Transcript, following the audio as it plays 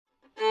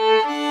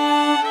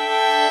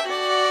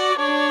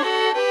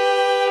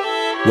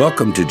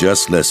Welcome to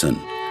Just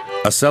Listen,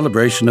 a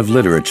celebration of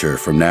literature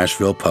from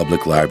Nashville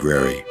Public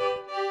Library.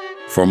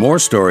 For more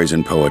stories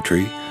and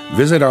poetry,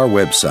 visit our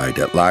website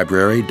at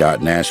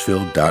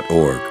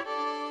library.nashville.org.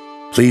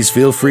 Please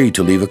feel free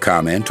to leave a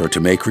comment or to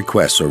make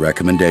requests or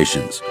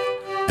recommendations.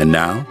 And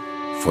now,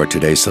 for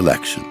today's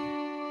selection.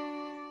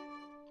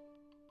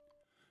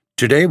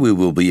 Today we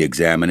will be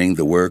examining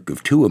the work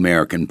of two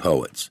American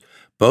poets,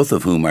 both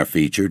of whom are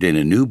featured in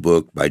a new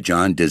book by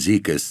John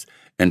Dezikis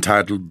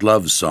entitled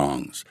Love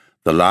Songs: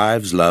 The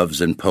Lives, Loves,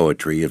 and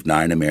Poetry of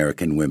 9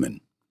 American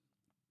Women.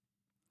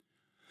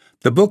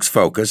 The book's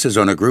focus is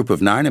on a group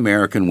of 9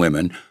 American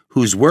women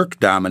whose work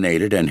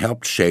dominated and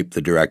helped shape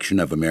the direction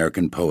of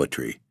American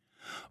poetry.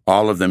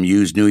 All of them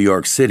used New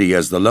York City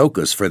as the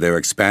locus for their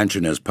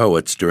expansion as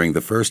poets during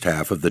the first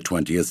half of the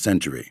 20th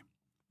century.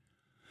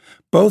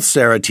 Both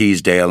Sara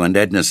Teasdale and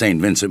Edna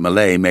St. Vincent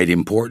Millay made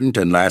important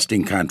and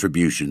lasting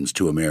contributions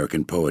to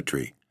American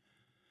poetry.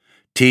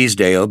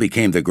 Teasdale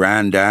became the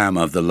grande dame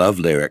of the love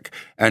lyric,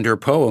 and her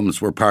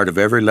poems were part of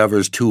every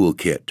lover's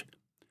toolkit.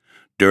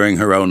 During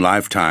her own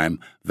lifetime,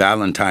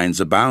 Valentine's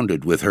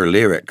abounded with her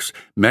lyrics,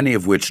 many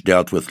of which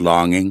dealt with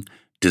longing,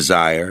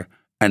 desire,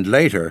 and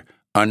later,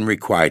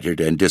 unrequited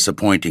and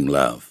disappointing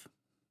love.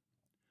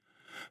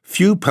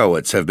 Few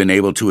poets have been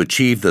able to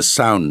achieve the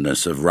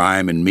soundness of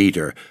rhyme and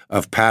meter,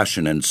 of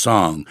passion and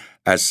song,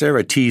 as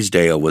Sara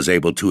Teasdale was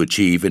able to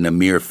achieve in a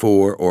mere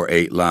 4 or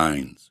 8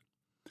 lines.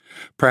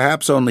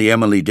 Perhaps only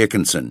Emily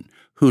Dickinson,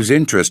 whose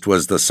interest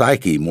was the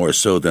psyche more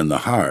so than the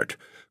heart,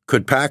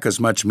 could pack as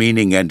much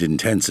meaning and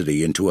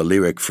intensity into a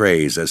lyric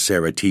phrase as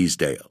Sara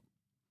Teasdale.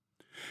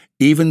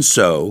 Even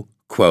so,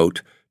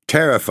 quote,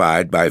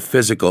 terrified by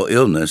physical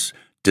illness,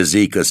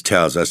 Dezikis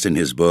tells us in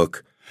his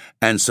book,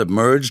 and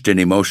submerged in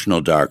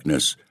emotional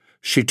darkness,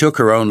 she took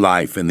her own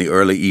life in the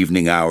early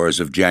evening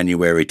hours of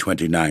January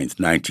 29,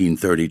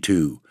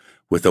 1932,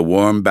 with a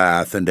warm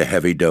bath and a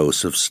heavy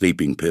dose of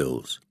sleeping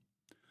pills.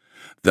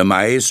 The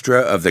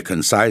maestra of the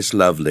concise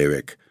love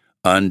lyric,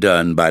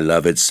 undone by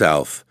love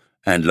itself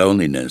and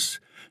loneliness,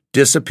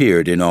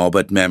 disappeared in all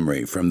but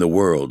memory from the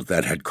world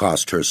that had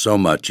cost her so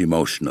much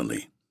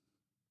emotionally.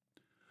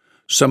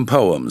 Some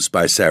poems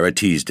by Sara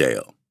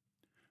Teasdale.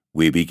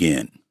 We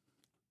begin.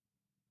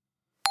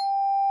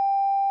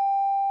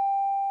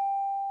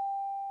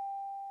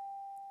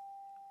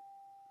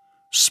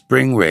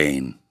 Spring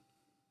Rain.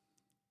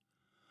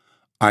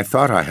 I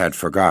thought I had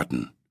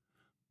forgotten,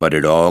 but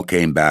it all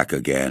came back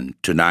again,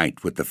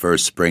 tonight with the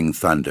first spring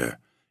thunder,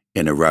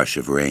 in a rush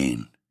of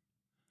rain.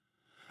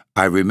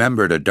 I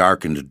remembered a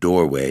darkened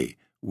doorway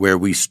where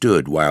we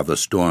stood while the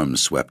storm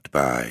swept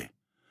by,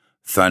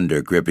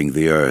 thunder gripping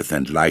the earth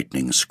and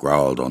lightning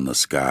scrawled on the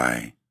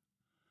sky.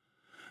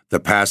 The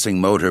passing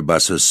motor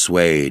buses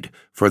swayed,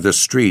 for the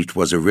street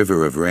was a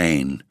river of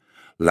rain,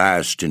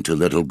 lashed into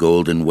little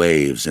golden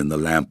waves in the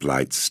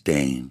lamplight's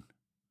stain.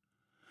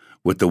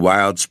 With the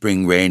wild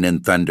spring rain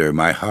and thunder,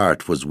 my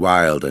heart was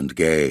wild and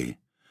gay.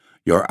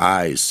 Your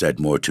eyes said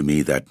more to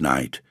me that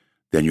night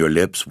than your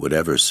lips would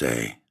ever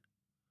say.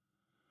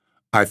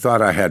 I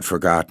thought I had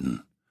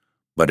forgotten,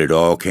 but it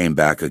all came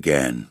back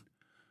again,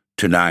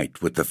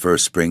 tonight with the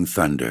first spring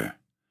thunder,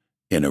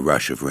 in a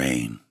rush of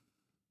rain.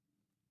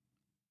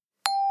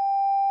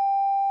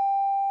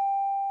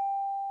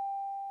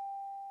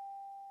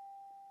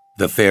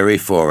 The Fairy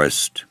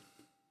Forest.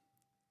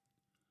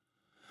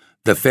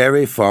 The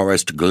fairy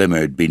forest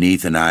glimmered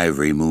beneath an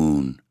ivory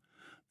moon.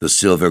 The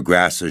silver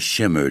grasses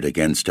shimmered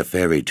against a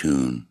fairy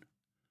tune.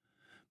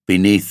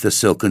 Beneath the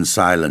silken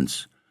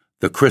silence,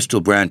 the crystal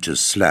branches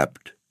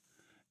slept,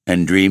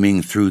 and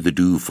dreaming through the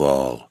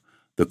dewfall,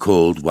 the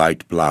cold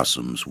white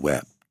blossoms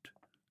wept.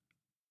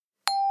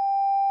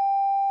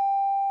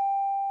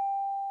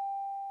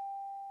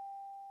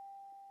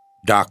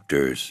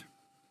 Doctors.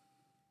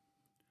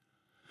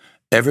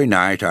 Every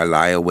night I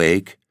lie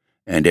awake,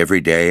 and every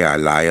day I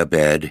lie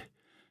abed,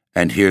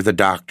 and hear the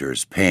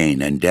doctors,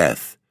 pain and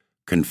death,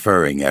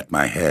 conferring at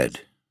my head.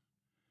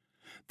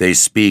 They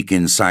speak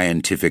in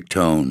scientific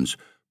tones,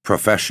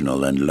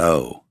 professional and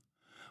low.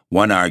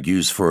 One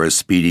argues for a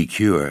speedy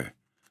cure,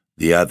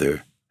 the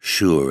other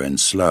sure and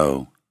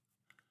slow.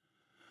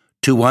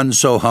 To one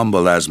so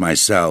humble as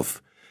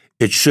myself,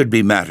 it should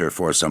be matter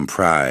for some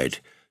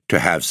pride to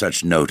have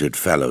such noted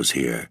fellows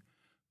here,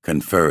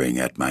 conferring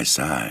at my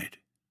side.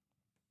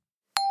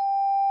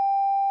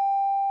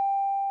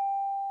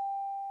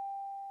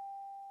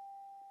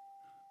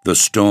 The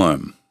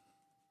Storm.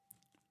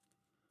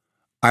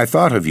 I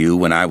thought of you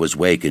when I was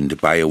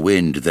wakened by a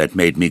wind that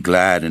made me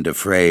glad and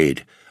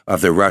afraid of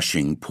the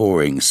rushing,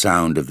 pouring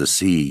sound of the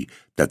sea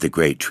that the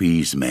great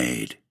trees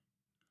made.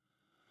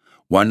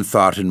 One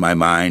thought in my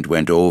mind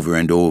went over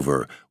and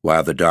over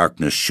while the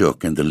darkness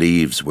shook and the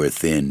leaves were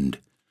thinned.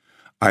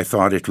 I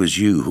thought it was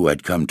you who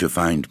had come to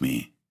find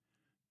me.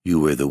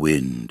 You were the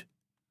wind.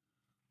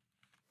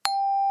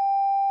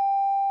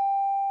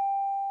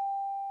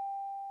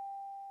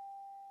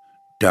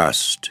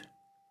 Dust.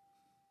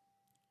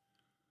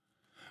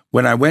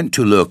 When I went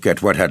to look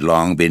at what had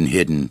long been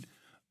hidden,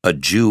 a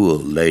jewel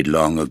laid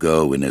long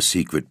ago in a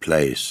secret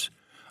place,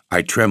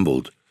 I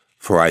trembled,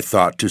 for I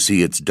thought to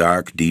see its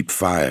dark, deep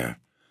fire,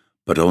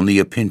 but only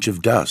a pinch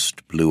of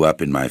dust blew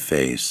up in my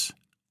face.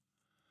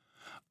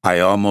 I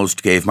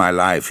almost gave my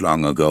life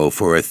long ago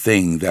for a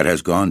thing that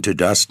has gone to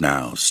dust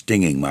now,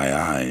 stinging my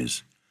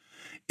eyes.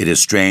 It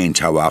is strange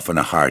how often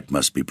a heart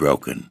must be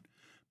broken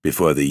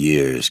before the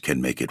years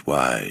can make it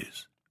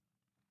wise.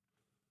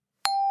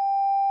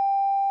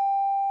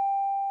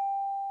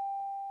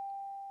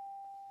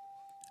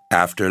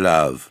 After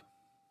Love.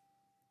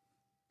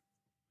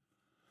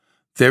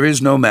 There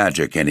is no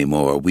magic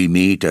anymore. We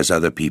meet as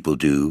other people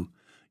do.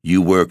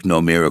 You work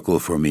no miracle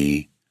for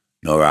me,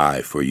 nor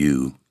I for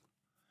you.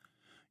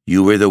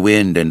 You were the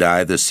wind and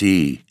I the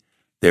sea.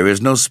 There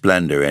is no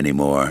splendor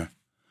anymore.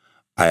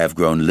 I have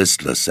grown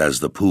listless as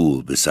the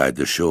pool beside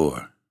the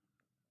shore.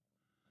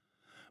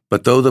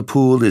 But though the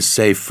pool is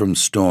safe from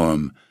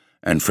storm,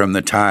 and from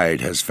the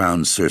tide has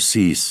found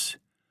surcease,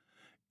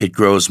 it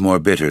grows more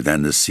bitter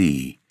than the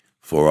sea,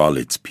 for all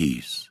its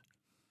peace.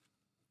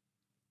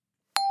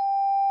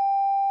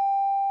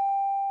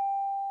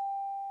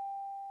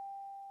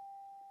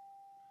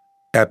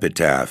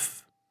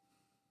 Epitaph.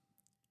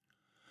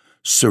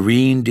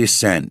 Serene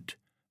descent,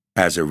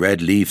 as a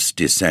red leaf's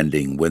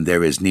descending when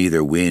there is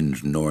neither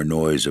wind nor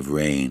noise of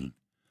rain,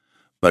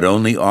 but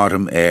only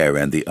autumn air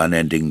and the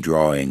unending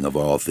drawing of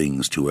all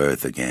things to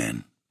earth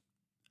again.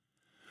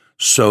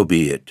 So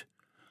be it.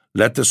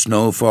 Let the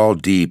snow fall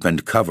deep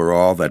and cover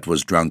all that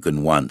was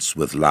drunken once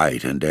with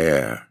light and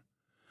air.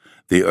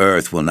 The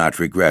earth will not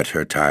regret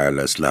her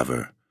tireless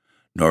lover,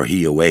 nor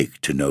he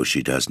awake to know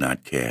she does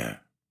not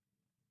care.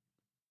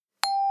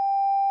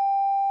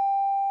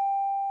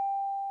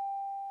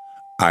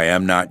 I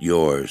am not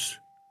yours.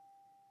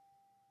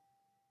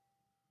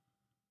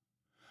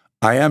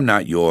 I am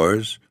not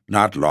yours,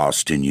 not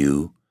lost in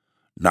you,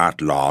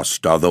 not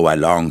lost, although I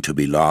long to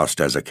be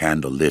lost as a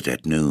candle lit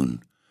at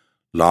noon,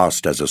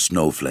 lost as a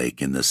snowflake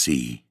in the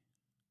sea.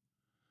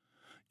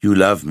 You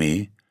love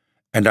me,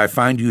 and I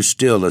find you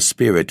still a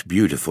spirit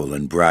beautiful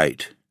and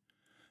bright.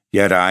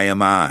 Yet I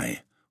am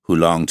I, who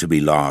long to be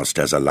lost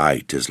as a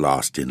light is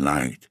lost in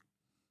light.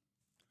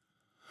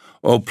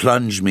 Oh,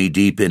 plunge me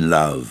deep in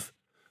love,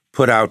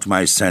 put out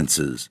my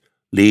senses,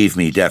 leave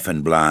me deaf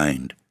and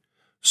blind,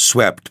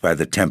 swept by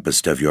the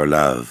tempest of your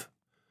love,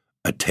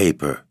 a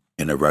taper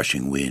in a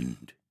rushing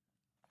wind.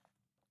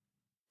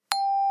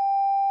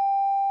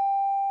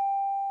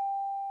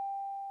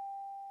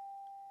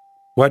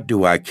 What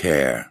do I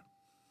care?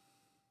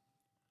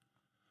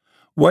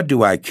 What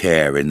do I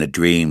care in the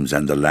dreams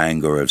and the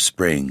languor of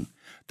spring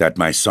that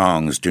my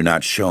songs do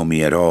not show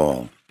me at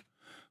all?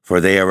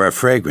 For they are a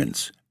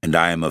fragrance, and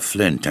I am a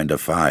flint and a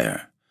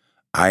fire.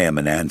 I am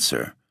an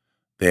answer,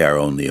 they are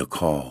only a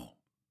call.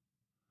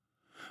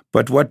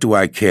 But what do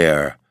I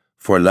care,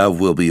 for love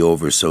will be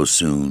over so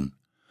soon.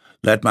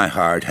 Let my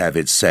heart have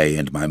its say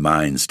and my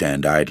mind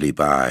stand idly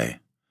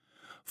by.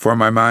 For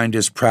my mind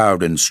is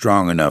proud and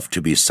strong enough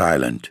to be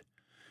silent.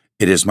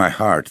 It is my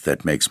heart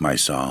that makes my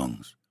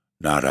songs,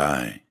 not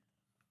I.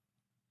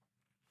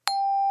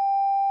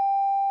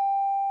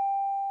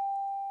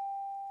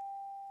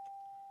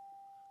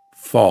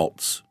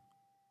 Faults.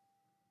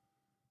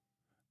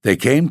 They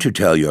came to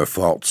tell your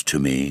faults to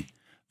me.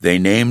 They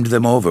named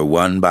them over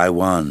one by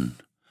one.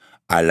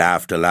 I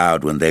laughed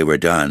aloud when they were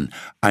done.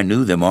 I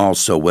knew them all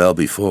so well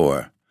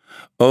before.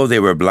 Oh, they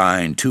were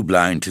blind, too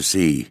blind to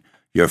see.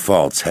 Your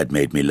faults had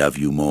made me love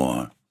you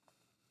more.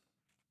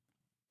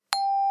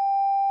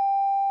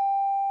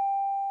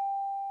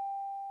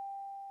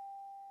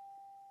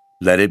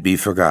 Let it be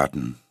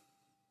forgotten.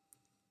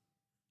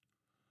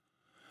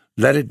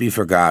 Let it be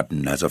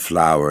forgotten as a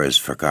flower is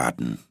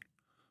forgotten.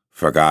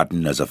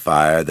 Forgotten as a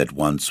fire that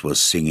once was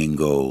singing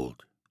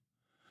gold.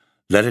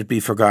 Let it be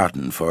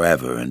forgotten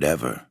forever and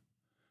ever.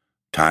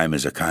 Time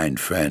is a kind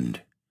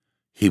friend.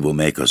 He will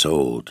make us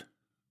old.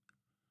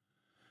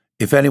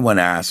 If anyone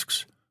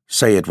asks,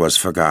 say it was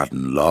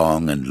forgotten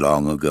long and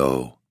long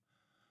ago.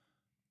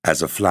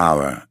 As a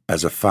flower,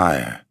 as a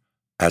fire,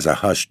 as a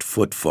hushed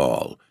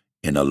footfall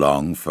in a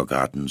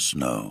long-forgotten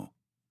snow.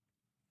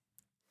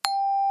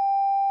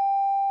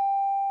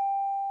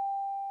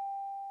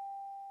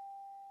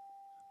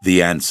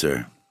 The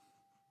answer.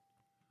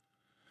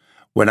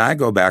 When I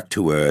go back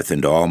to earth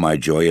and all my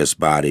joyous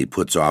body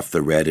puts off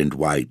the red and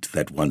white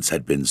that once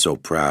had been so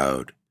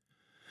proud,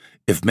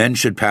 if men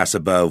should pass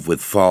above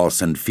with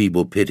false and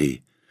feeble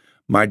pity,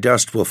 my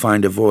dust will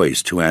find a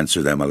voice to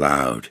answer them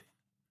aloud.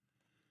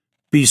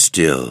 Be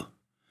still.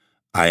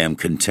 I am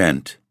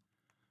content.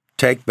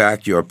 Take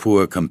back your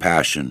poor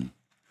compassion.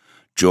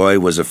 Joy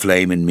was a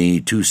flame in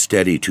me too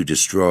steady to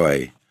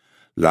destroy.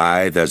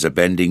 Lithe as a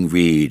bending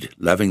reed,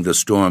 loving the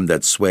storm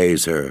that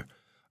sways her,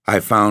 I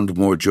found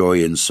more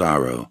joy in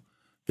sorrow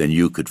than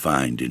you could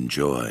find in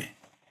joy.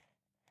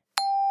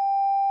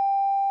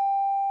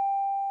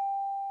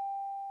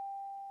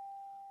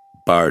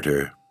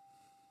 Barter.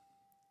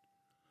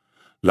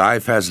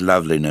 Life has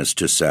loveliness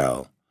to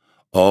sell,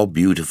 all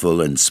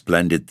beautiful and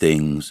splendid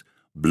things,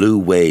 blue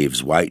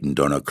waves whitened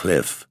on a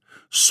cliff,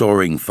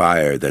 soaring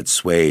fire that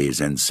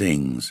sways and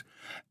sings,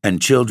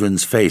 and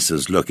children's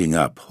faces looking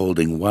up,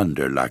 holding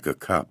wonder like a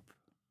cup.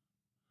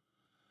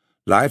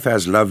 Life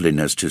has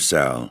loveliness to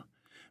sell,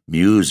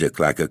 music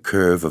like a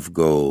curve of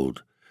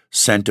gold,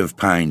 scent of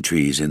pine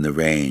trees in the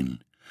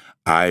rain,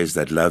 eyes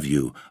that love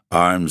you,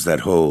 arms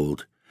that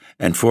hold,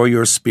 and for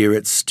your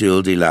spirit's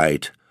still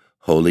delight,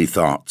 holy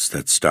thoughts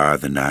that star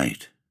the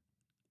night.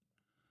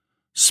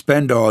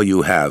 Spend all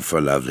you have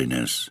for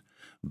loveliness,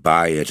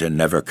 buy it and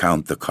never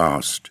count the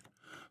cost.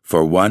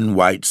 For one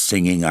white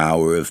singing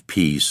hour of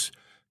peace,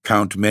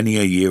 count many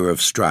a year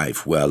of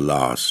strife well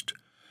lost,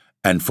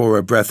 and for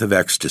a breath of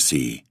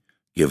ecstasy,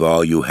 give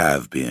all you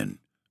have been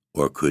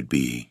or could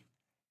be.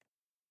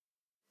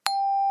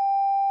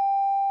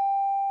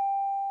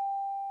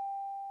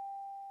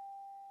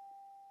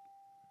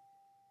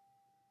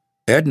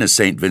 Edna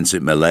St.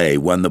 Vincent Millay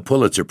won the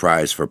Pulitzer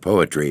Prize for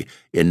Poetry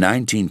in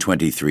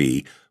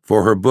 1923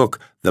 for her book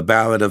The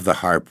Ballad of the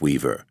Harp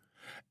Weaver,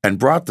 and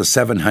brought the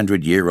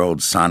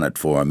 700-year-old sonnet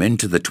form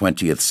into the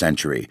 20th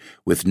century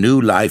with new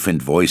life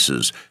and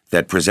voices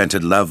that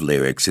presented love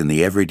lyrics in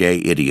the everyday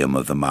idiom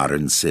of the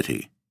modern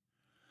city.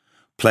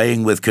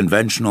 Playing with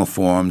conventional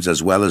forms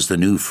as well as the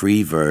new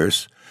free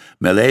verse,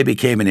 Millay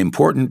became an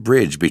important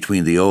bridge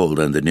between the old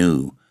and the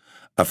new,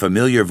 a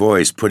familiar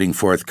voice putting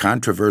forth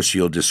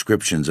controversial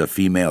descriptions of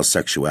female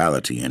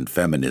sexuality and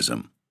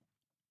feminism.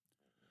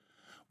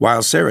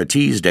 While Sarah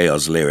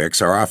Teasdale's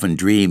lyrics are often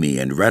dreamy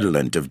and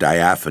redolent of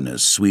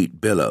diaphanous,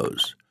 sweet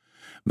billows,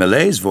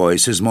 Millay's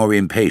voice is more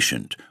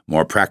impatient,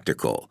 more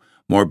practical,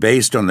 more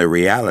based on the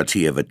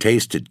reality of a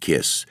tasted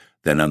kiss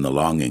than on the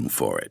longing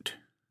for it.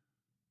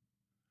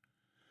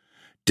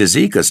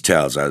 Dizicus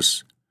tells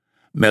us,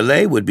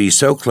 Millay would be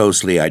so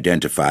closely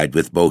identified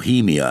with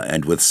bohemia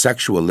and with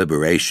sexual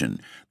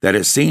liberation that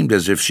it seemed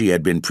as if she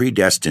had been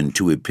predestined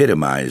to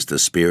epitomize the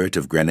spirit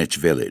of Greenwich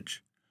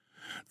Village.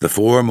 The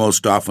four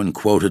most often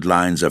quoted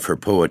lines of her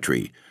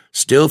poetry,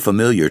 still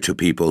familiar to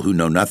people who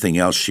know nothing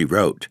else she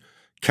wrote,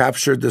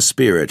 captured the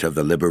spirit of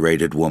the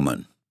liberated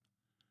woman.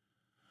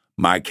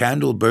 My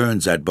candle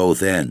burns at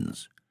both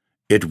ends.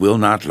 It will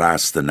not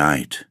last the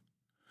night.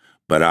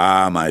 But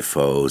ah, my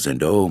foes,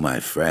 and oh, my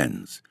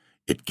friends,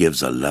 it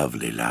gives a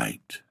lovely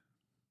light.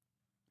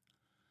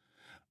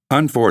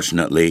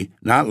 Unfortunately,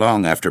 not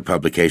long after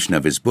publication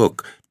of his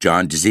book,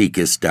 John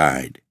Dizicus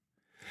died.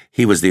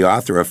 He was the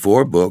author of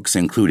 4 books,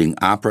 including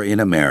Opera in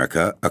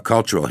America, A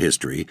Cultural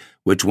History,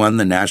 which won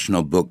the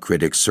National Book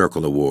Critics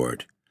Circle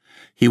Award.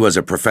 He was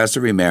a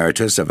professor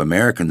emeritus of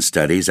American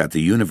Studies at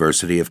the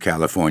University of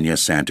California,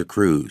 Santa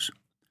Cruz.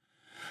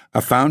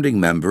 A founding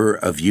member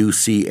of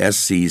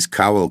UCSC's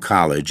Cowell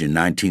College in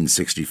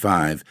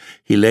 1965,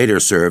 he later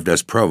served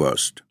as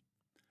provost.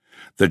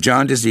 The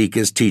John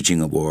Dizicus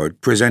Teaching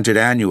Award, presented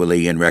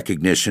annually in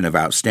recognition of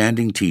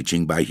outstanding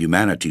teaching by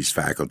humanities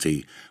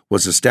faculty,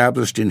 was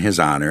established in his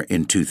honor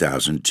in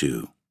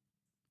 2002.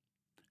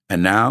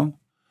 And now,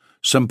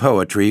 some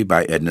poetry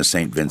by Edna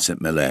St.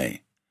 Vincent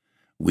Millay.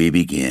 We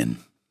begin.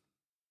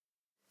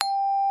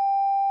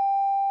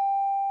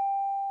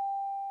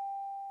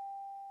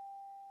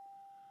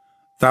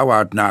 Thou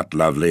art not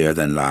lovelier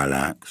than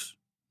lilacs,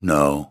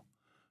 no,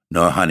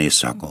 nor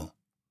honeysuckle.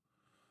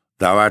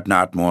 Thou art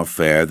not more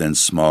fair than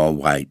small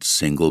white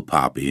single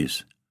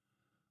poppies.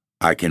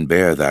 I can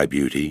bear thy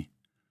beauty.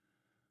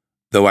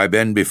 Though I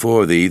bend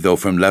before thee, though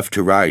from left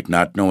to right,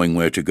 not knowing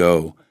where to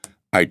go,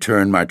 I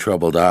turn my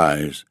troubled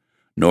eyes,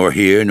 nor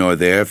here nor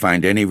there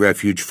find any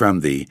refuge from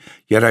thee,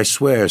 yet I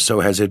swear so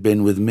has it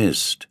been with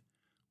mist,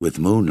 with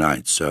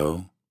moonlight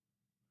so.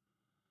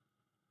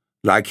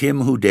 Like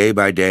him who day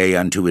by day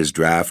unto his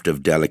draught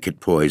of delicate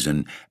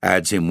poison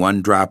adds him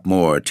 1 drop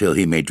more till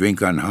he may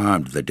drink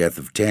unharmed the death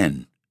of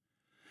 10.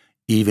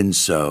 Even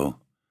so,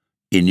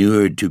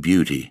 inured to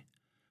beauty,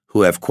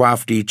 who have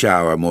quaffed each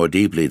hour more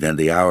deeply than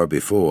the hour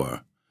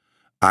before,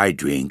 I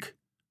drink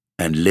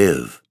and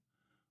live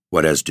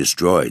what has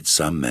destroyed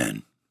some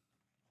men.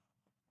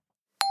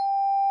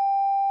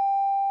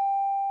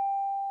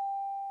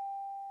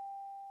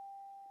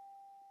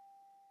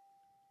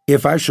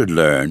 If I should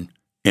learn,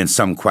 in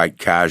some quite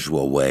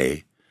casual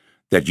way,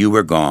 that you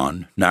were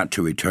gone, not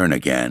to return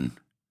again,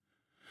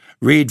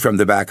 read from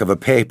the back of a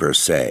paper,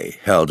 say,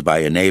 held by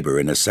a neighbor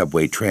in a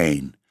subway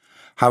train,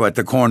 how at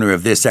the corner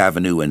of this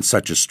avenue and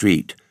such a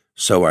street,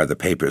 so are the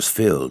papers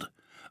filled,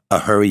 a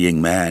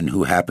hurrying man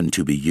who happened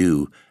to be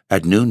you,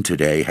 at noon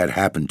today had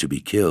happened to be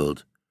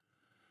killed.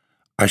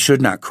 I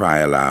should not cry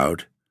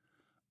aloud.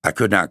 I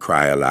could not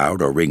cry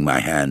aloud or wring my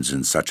hands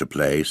in such a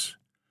place.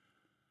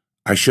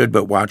 I should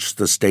but watch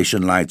the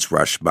station lights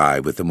rush by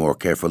with a more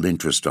careful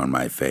interest on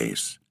my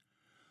face,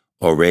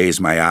 or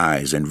raise my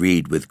eyes and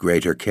read with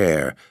greater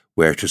care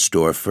where to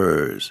store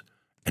furs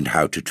and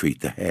how to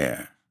treat the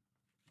hair.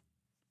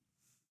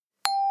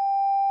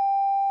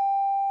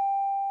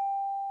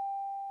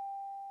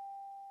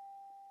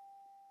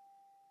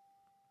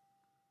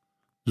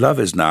 Love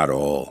is not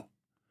all.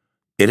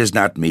 It is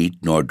not meat,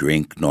 nor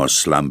drink, nor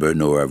slumber,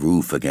 nor a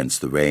roof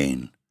against the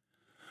rain,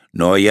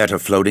 nor yet a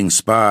floating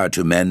spar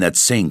to men that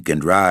sink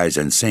and rise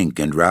and sink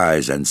and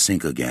rise and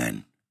sink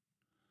again.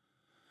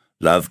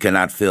 Love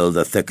cannot fill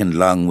the thickened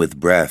lung with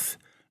breath,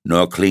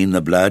 nor clean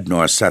the blood,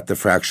 nor set the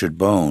fractured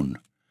bone.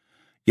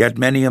 Yet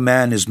many a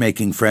man is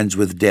making friends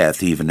with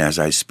death even as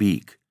I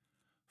speak,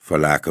 for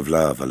lack of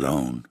love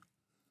alone.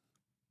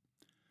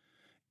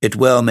 It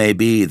well may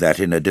be that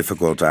in a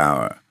difficult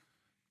hour,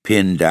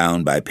 pinned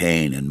down by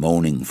pain and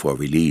moaning for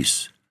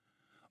release,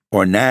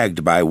 or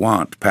nagged by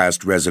want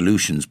past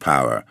resolution's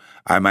power,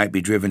 I might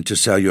be driven to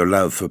sell your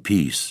love for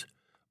peace,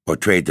 or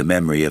trade the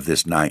memory of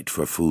this night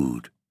for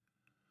food.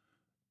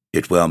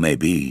 It well may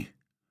be.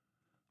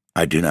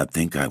 I do not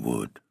think I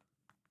would.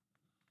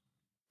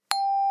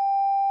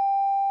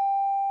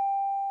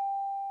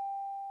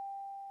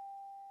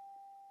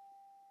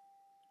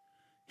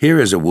 Here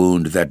is a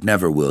wound that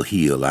never will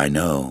heal, I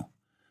know,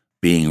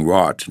 being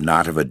wrought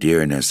not of a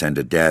dearness and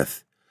a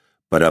death,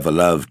 but of a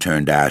love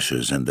turned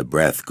ashes and the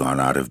breath gone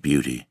out of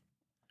beauty.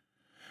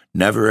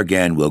 Never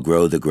again will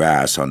grow the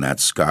grass on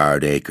that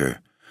scarred acre,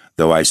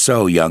 though I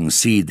sow young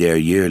seed there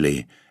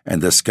yearly,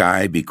 and the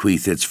sky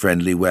bequeath its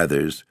friendly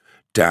weathers,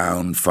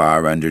 down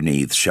far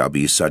underneath shall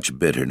be such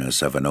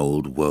bitterness of an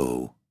old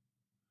woe.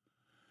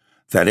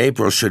 That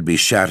April should be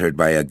shattered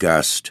by a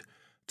gust,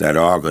 that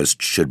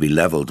August should be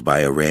leveled by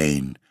a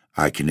rain,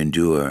 I can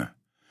endure,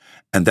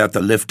 and that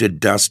the lifted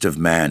dust of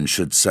man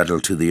should settle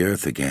to the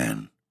earth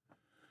again.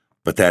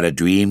 But that a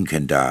dream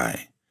can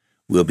die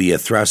will be a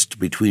thrust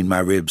between my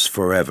ribs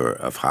forever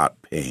of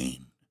hot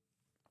pain.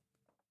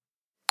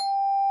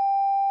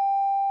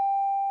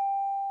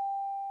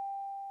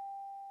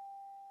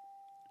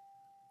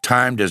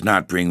 Time does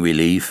not bring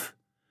relief.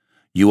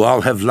 You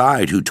all have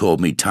lied who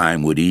told me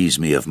time would ease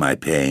me of my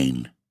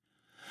pain.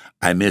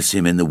 I miss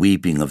him in the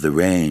weeping of the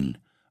rain.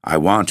 I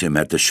want him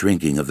at the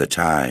shrinking of the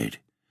tide.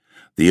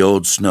 The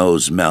old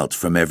snows melt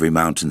from every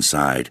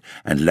mountainside,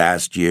 and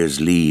last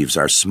year's leaves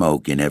are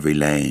smoke in every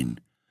lane.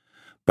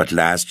 But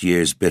last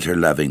year's bitter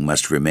loving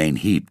must remain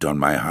heaped on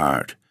my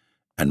heart,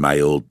 and my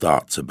old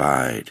thoughts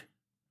abide.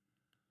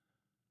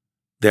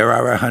 There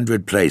are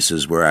 100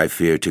 places where I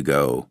fear to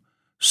go,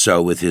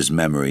 so with his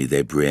memory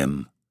they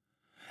brim.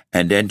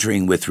 And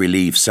entering with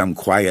relief some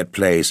quiet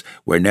place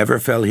where never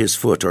fell his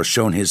foot or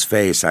shone his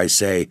face, I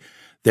say,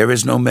 there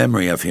is no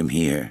memory of him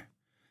here,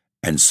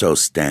 and so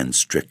stand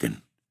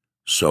stricken,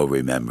 so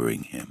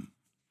remembering him.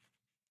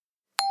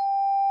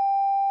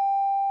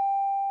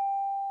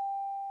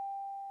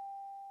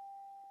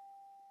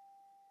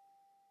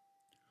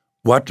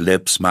 What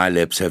lips my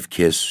lips have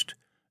kissed,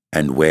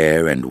 and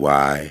where and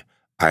why,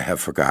 I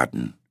have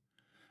forgotten,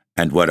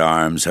 and what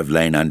arms have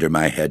lain under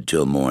my head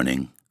till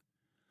morning.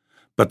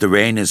 But the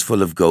rain is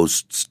full of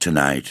ghosts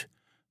tonight,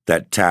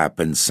 that tap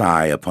and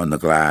sigh upon the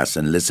glass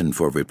and listen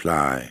for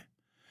reply.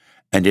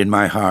 And in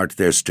my heart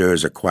there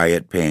stirs a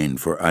quiet pain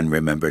for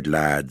unremembered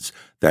lads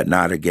that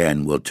not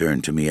again will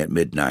turn to me at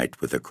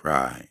midnight with a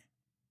cry.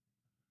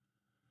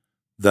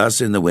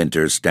 Thus in the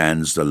winter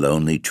stands the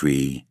lonely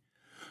tree,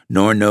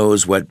 nor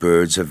knows what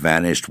birds have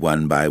vanished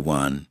one by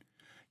one,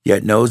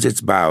 yet knows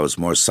its boughs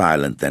more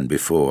silent than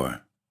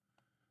before.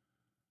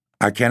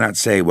 I cannot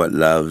say what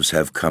loves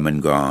have come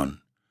and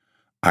gone.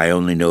 I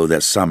only know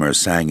that summer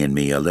sang in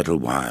me a little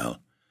while,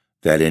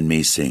 that in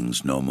me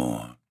sings no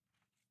more.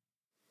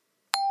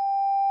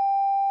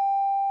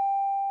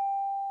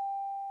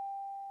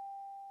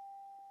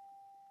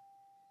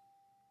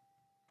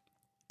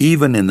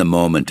 Even in the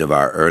moment of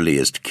our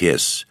earliest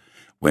kiss,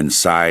 when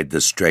sighed the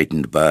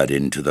straightened bud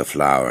into the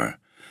flower,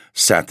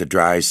 sat the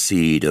dry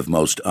seed of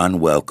most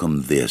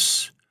unwelcome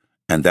this,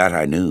 and that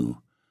I knew,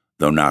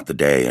 though not the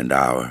day and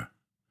hour.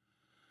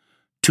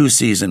 Too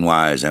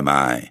season-wise am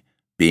I,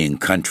 being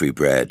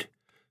country-bred,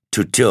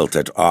 to tilt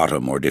at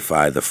autumn or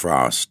defy the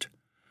frost.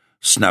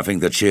 Snuffing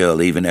the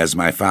chill even as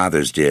my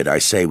fathers did, I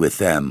say with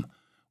them,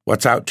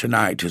 what's out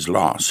tonight is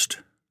lost.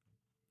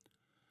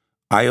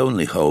 I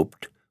only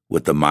hoped,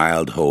 with the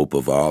mild hope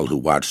of all who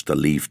watched the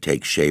leaf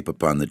take shape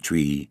upon the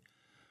tree,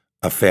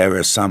 a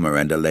fairer summer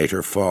and a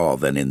later fall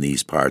than in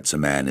these parts a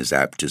man is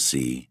apt to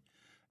see,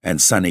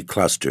 and sunny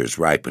clusters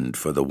ripened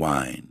for the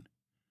wine.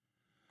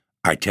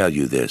 I tell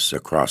you this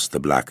across the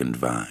blackened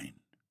vine.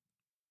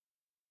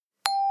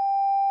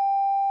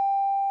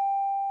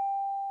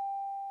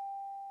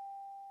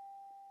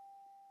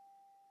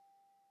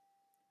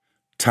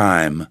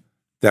 Time,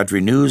 that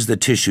renews the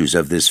tissues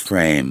of this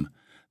frame,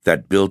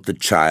 that built the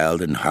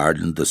child and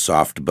hardened the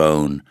soft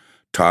bone,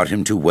 taught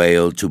him to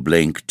wail, to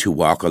blink, to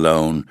walk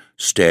alone,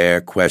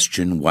 stare,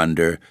 question,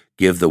 wonder,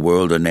 give the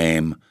world a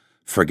name,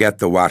 forget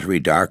the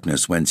watery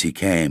darkness whence he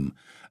came,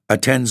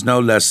 attends no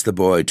less the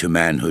boy to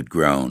manhood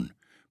grown,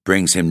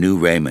 brings him new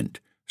raiment,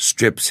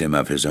 strips him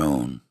of his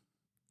own.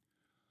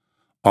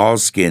 All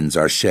skins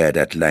are shed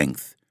at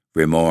length,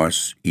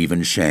 remorse,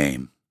 even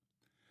shame.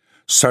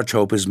 Such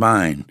hope is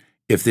mine,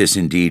 if this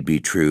indeed be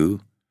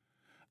true.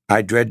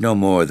 I dread no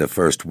more the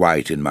first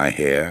white in my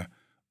hair,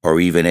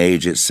 or even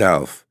age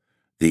itself,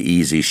 the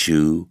easy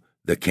shoe,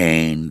 the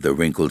cane, the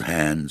wrinkled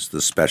hands,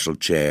 the special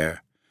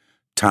chair.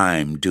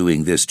 Time,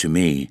 doing this to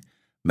me,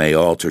 may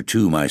alter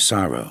too my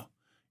sorrow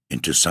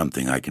into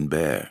something I can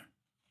bear.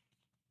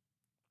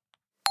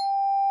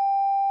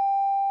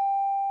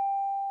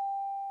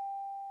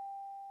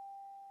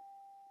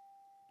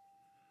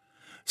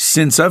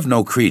 Since of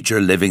no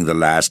creature living the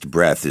last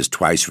breath is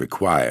twice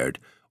required,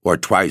 or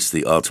twice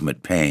the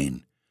ultimate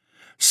pain,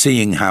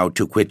 seeing how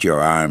to quit your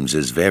arms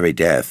is very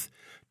death,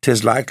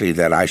 'tis likely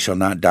that I shall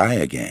not die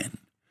again.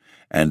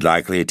 And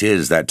likely it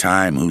is that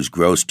time whose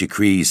gross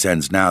decree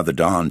sends now the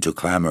dawn to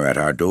clamor at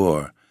our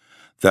door,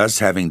 thus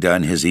having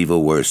done his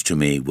evil worst to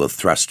me, will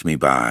thrust me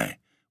by,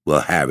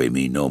 will harry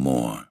me no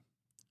more.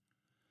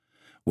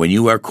 When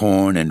you are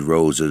corn and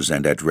roses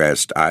and at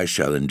rest, I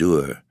shall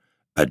endure,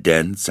 a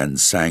dense and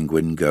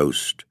sanguine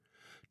ghost,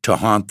 to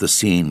haunt the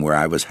scene where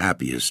I was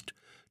happiest,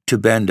 to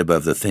bend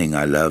above the thing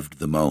I loved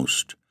the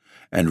most,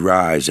 and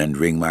rise and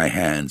wring my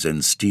hands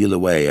and steal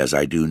away as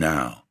I do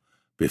now,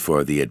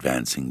 before the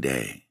advancing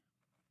day.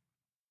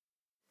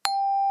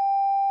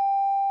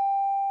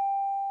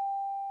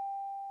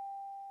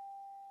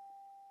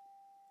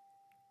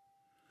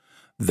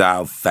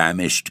 Thou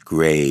famished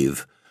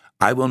grave,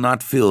 I will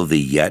not fill thee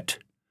yet.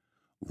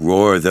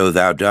 Roar though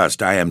thou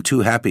dost, I am too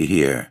happy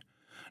here.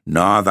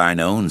 Gnaw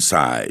thine own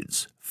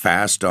sides,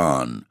 fast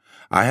on.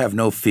 I have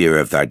no fear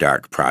of thy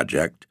dark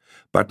project,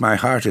 but my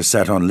heart is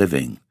set on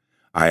living.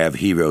 I have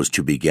heroes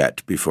to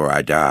beget before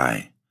I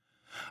die.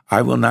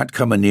 I will not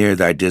come anear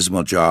thy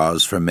dismal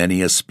jaws for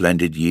many a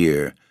splendid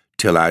year,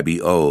 till I be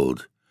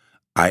old.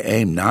 I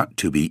aim not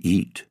to be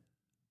eat.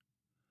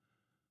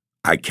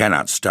 I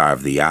cannot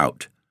starve thee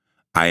out.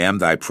 I am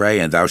thy prey,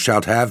 and thou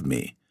shalt have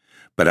me.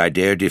 But I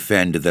dare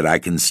defend that I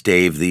can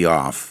stave thee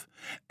off,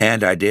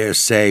 and I dare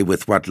say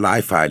with what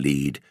life I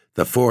lead,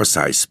 the force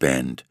I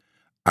spend,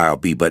 I'll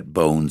be but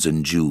bones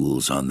and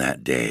jewels on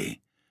that day,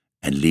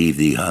 and leave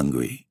thee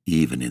hungry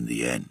even in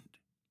the end.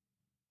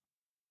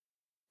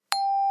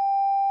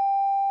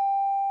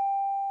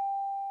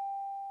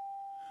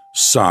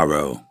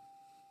 Sorrow.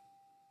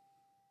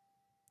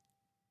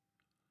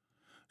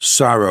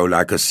 Sorrow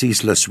like a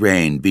ceaseless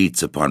rain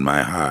beats upon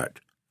my heart.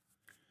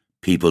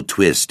 People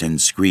twist and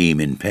scream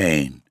in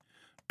pain.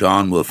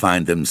 Dawn will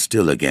find them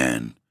still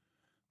again.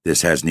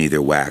 This has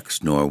neither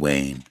wax nor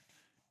wane,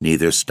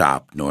 neither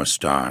stop nor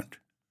start.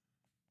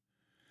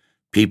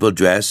 People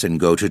dress and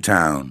go to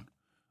town.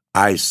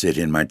 I sit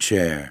in my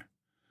chair.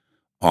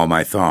 All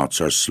my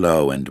thoughts are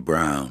slow and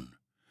brown.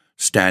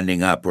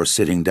 Standing up or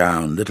sitting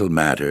down little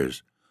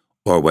matters,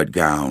 or what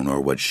gown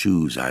or what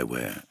shoes I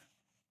wear.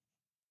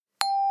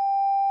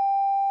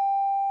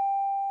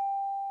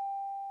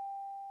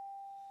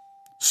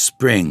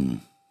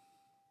 Spring.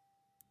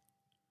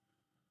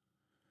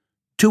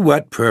 To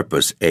what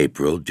purpose,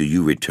 April, do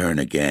you return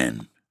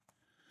again?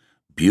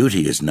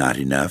 Beauty is not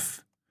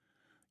enough.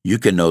 You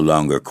can no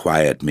longer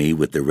quiet me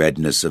with the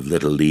redness of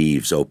little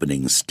leaves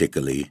opening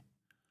stickily.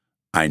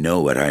 I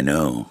know what I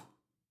know.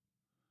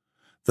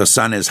 The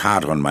sun is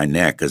hot on my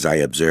neck as I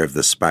observe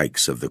the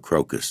spikes of the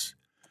crocus.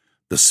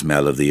 The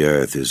smell of the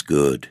earth is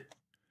good.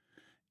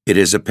 It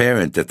is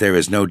apparent that there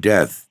is no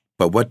death,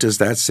 but what does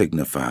that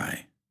signify?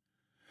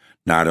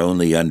 Not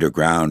only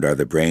underground are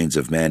the brains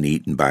of men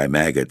eaten by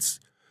maggots.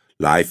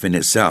 Life in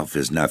itself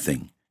is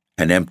nothing,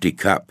 an empty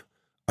cup,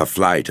 a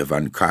flight of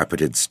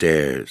uncarpeted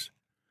stairs.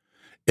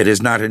 It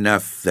is not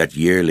enough that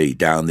yearly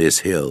down this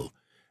hill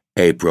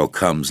April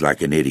comes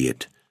like an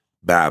idiot,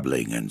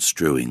 babbling and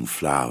strewing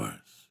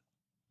flowers.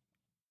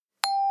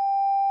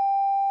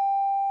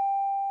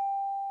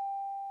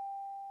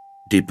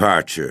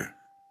 Departure.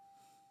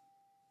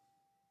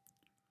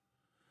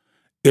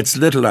 It's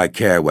little I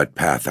care what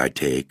path I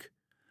take,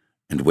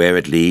 and where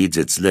it leads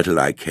it's little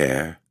I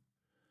care.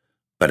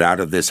 But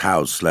out of this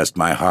house, lest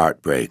my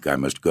heart break, I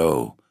must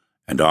go,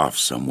 and off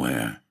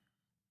somewhere.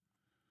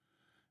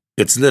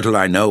 It's little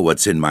I know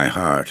what's in my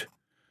heart.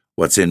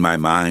 What's in my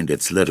mind,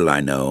 it's little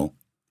I know.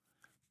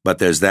 But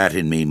there's that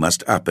in me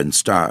must up and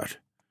start,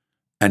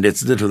 and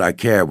it's little I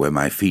care where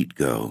my feet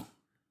go.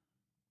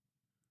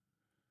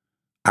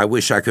 I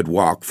wish I could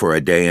walk for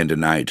a day and a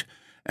night,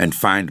 and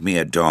find me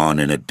at dawn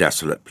in a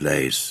desolate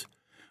place,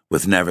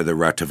 with never the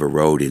rut of a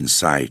road in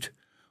sight,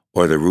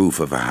 or the roof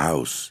of a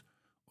house,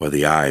 or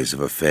the eyes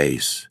of a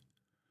face.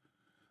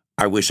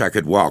 I wish I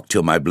could walk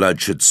till my blood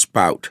should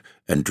spout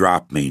and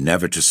drop me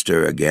never to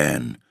stir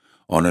again,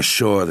 on a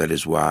shore that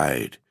is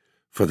wide,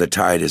 for the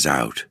tide is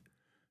out,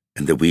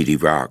 and the weedy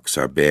rocks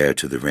are bare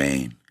to the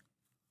rain.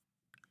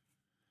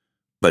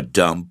 But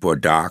dump or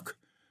dock,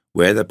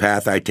 where the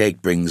path I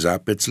take brings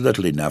up, it's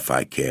little enough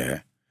I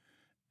care,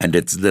 and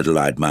it's little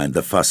I'd mind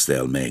the fuss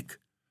they'll make,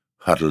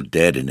 huddled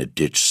dead in a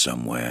ditch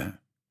somewhere.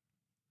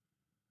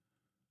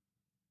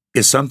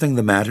 "Is something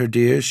the matter,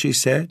 dear?" she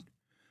said,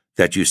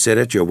 "that you sit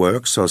at your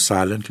work so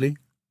silently?"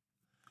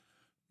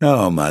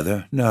 "No,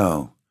 mother,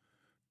 no.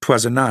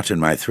 'Twas a knot in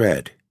my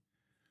thread.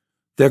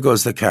 There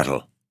goes the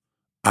kettle.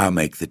 I'll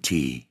make the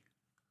tea."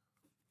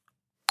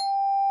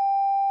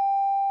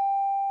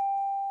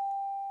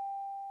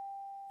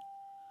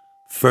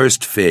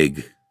 First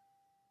fig.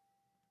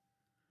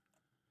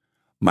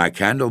 My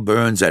candle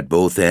burns at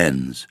both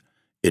ends.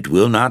 It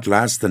will not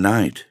last the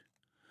night.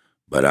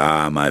 But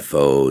ah, my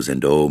foes,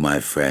 and oh,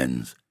 my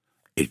friends,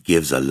 it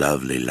gives a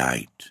lovely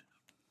light.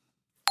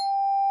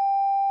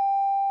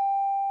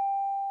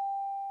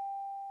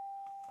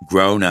 «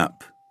 Grown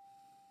up.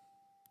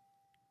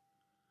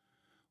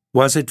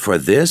 Was it for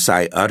this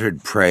I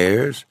uttered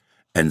prayers,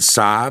 and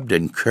sobbed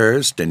and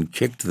cursed and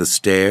kicked the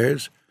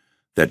stairs,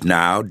 that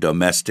now,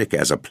 domestic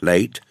as a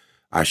plate,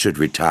 I should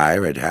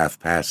retire at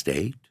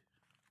 8:30?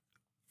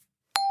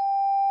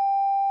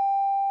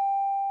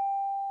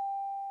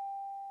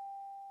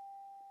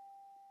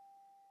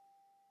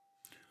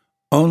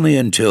 Only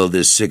until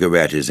this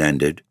cigarette is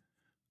ended,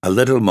 a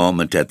little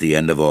moment at the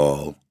end of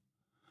all,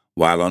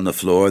 while on the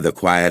floor the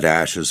quiet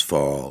ashes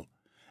fall,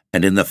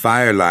 and in the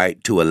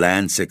firelight to a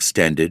lance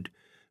extended,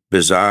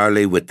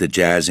 bizarrely with the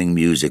jazzing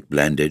music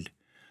blended,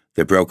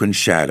 the broken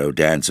shadow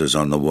dances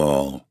on the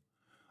wall.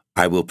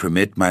 I will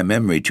permit my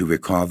memory to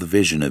recall the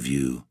vision of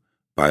you,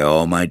 by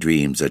all my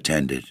dreams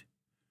attended.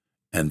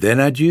 And then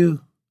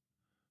adieu.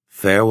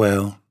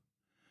 Farewell.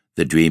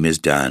 The dream is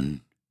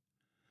done.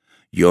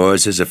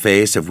 Yours is a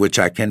face of which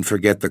I can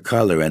forget the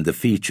color and the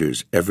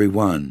features, every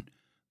one,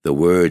 the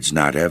words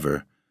not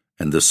ever,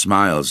 and the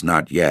smiles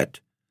not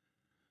yet.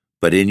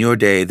 But in your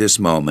day this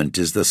moment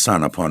is the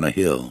sun upon a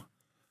hill,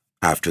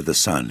 after the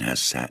sun has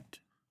set.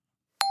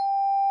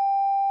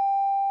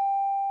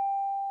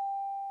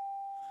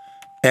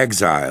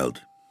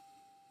 Exiled.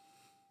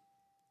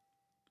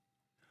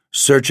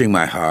 Searching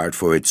my heart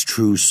for its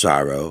true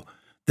sorrow,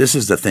 this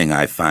is the thing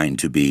I find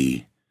to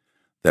be,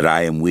 that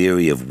I am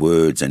weary of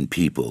words and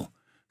people,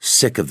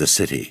 sick of the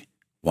city,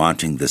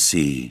 wanting the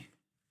sea,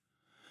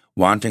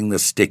 wanting the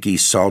sticky,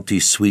 salty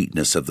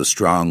sweetness of the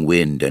strong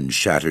wind and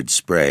shattered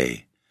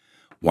spray,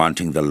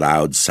 wanting the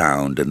loud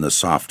sound and the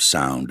soft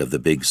sound of the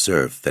big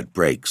surf that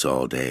breaks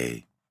all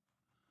day.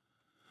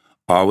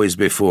 Always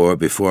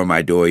before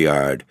my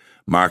dooryard,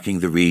 marking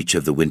the reach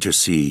of the winter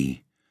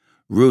sea,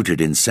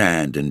 rooted in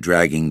sand and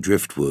dragging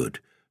driftwood,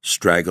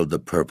 straggled the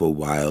purple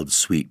wild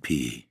sweet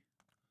pea.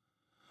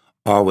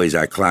 Always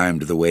I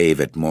climbed the wave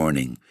at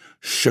morning,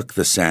 shook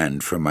the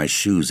sand from my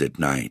shoes at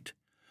night,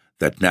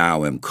 that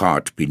now am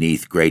caught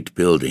beneath great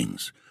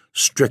buildings,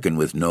 stricken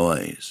with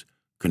noise,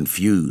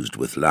 confused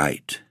with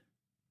light.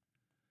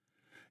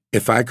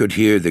 If I could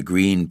hear the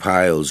green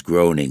piles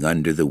groaning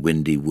under the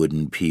windy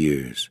wooden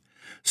piers,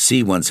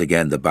 see once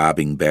again the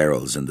bobbing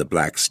barrels and the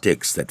black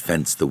sticks that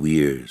fence the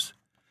weirs,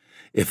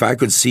 if I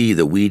could see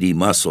the weedy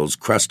mussels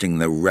crusting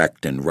the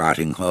wrecked and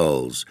rotting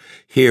hulls,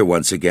 hear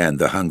once again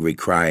the hungry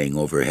crying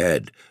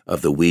overhead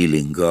of the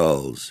wheeling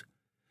gulls,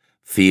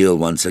 feel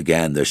once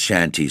again the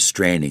shanties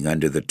straining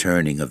under the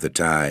turning of the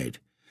tide,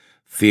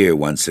 fear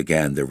once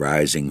again the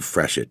rising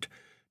freshet,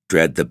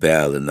 dread the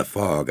bell in the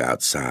fog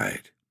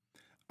outside,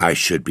 I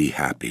should be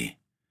happy.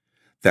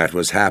 That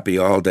was happy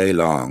all day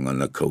long on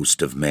the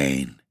coast of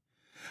Maine.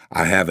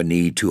 I have a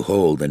need to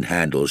hold and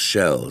handle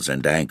shells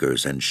and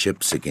anchors and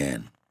ships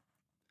again.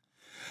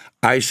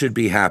 I should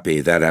be happy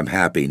that I'm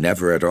happy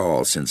never at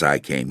all since I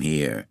came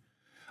here.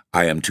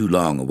 I am too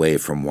long away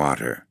from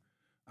water.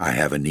 I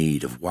have a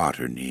need of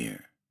water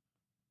near.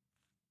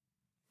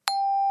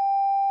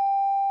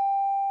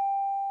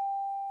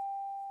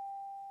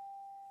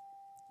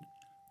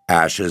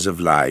 Ashes of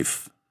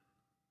Life.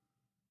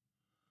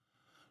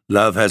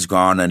 Love has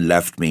gone and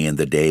left me, and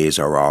the days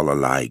are all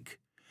alike.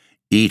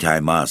 Eat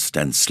I must,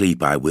 and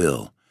sleep I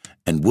will,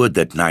 and would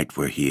that night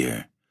were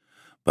here.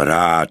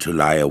 But to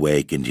lie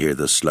awake and hear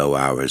the slow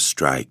hours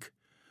strike,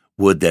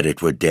 would that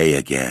it were day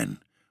again,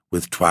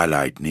 with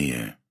twilight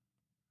near.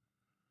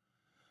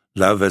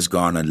 Love has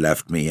gone and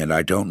left me, and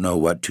I don't know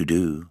what to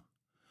do.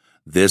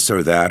 This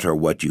or that or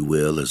what you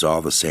will is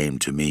all the same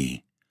to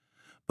me.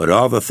 But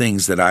all the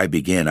things that I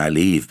begin I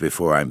leave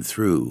before I'm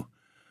through.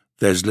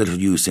 There's little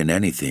use in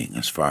anything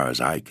as far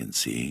as I can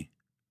see.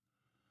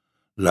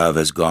 Love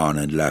has gone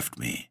and left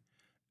me,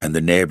 and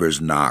the neighbors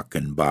knock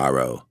and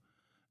borrow,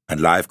 and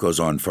life goes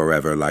on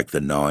forever like the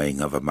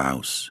gnawing of a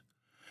mouse.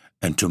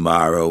 And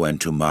tomorrow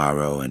and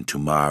tomorrow and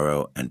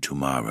tomorrow and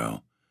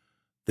tomorrow,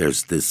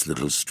 there's this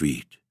little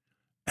street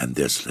and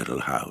this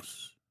little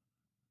house.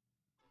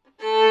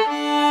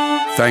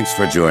 Thanks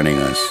for joining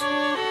us.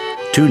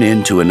 Tune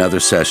in to another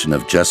session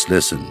of Just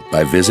Listen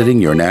by visiting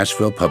your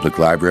Nashville Public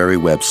Library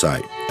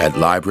website at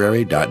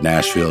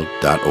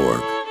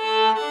library.nashville.org.